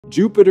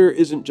Jupiter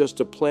isn't just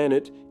a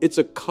planet, it's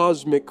a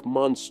cosmic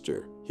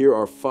monster. Here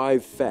are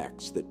 5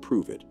 facts that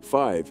prove it.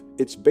 5.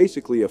 It's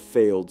basically a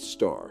failed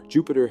star.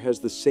 Jupiter has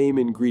the same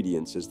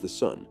ingredients as the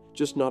Sun,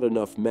 just not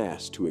enough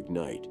mass to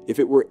ignite. If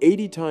it were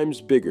 80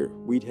 times bigger,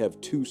 we'd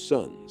have 2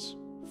 suns.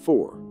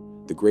 4.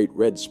 The Great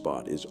Red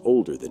Spot is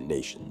older than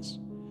nations.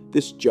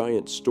 This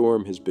giant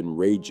storm has been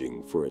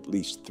raging for at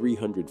least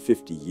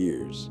 350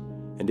 years,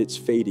 and it's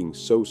fading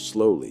so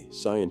slowly,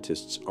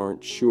 scientists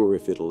aren't sure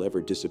if it'll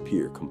ever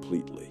disappear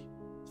completely.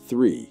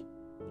 3.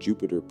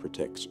 Jupiter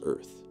protects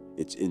Earth.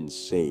 Its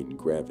insane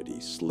gravity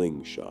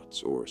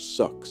slingshots or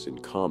sucks in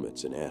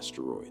comets and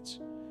asteroids.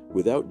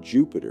 Without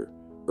Jupiter,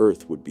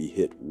 Earth would be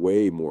hit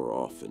way more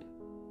often.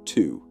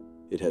 2.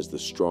 It has the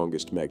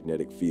strongest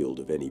magnetic field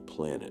of any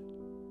planet.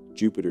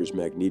 Jupiter's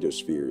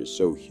magnetosphere is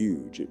so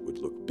huge it would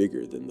look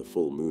bigger than the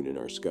full moon in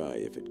our sky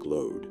if it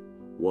glowed.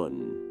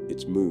 1.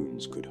 Its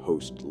moons could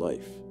host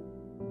life.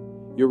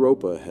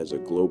 Europa has a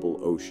global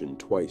ocean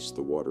twice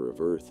the water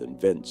of Earth and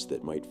vents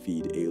that might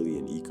feed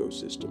alien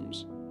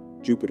ecosystems.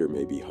 Jupiter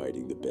may be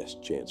hiding the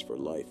best chance for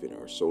life in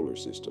our solar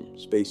system.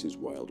 Space is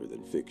wilder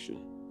than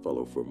fiction.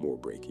 Follow for more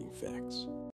breaking facts.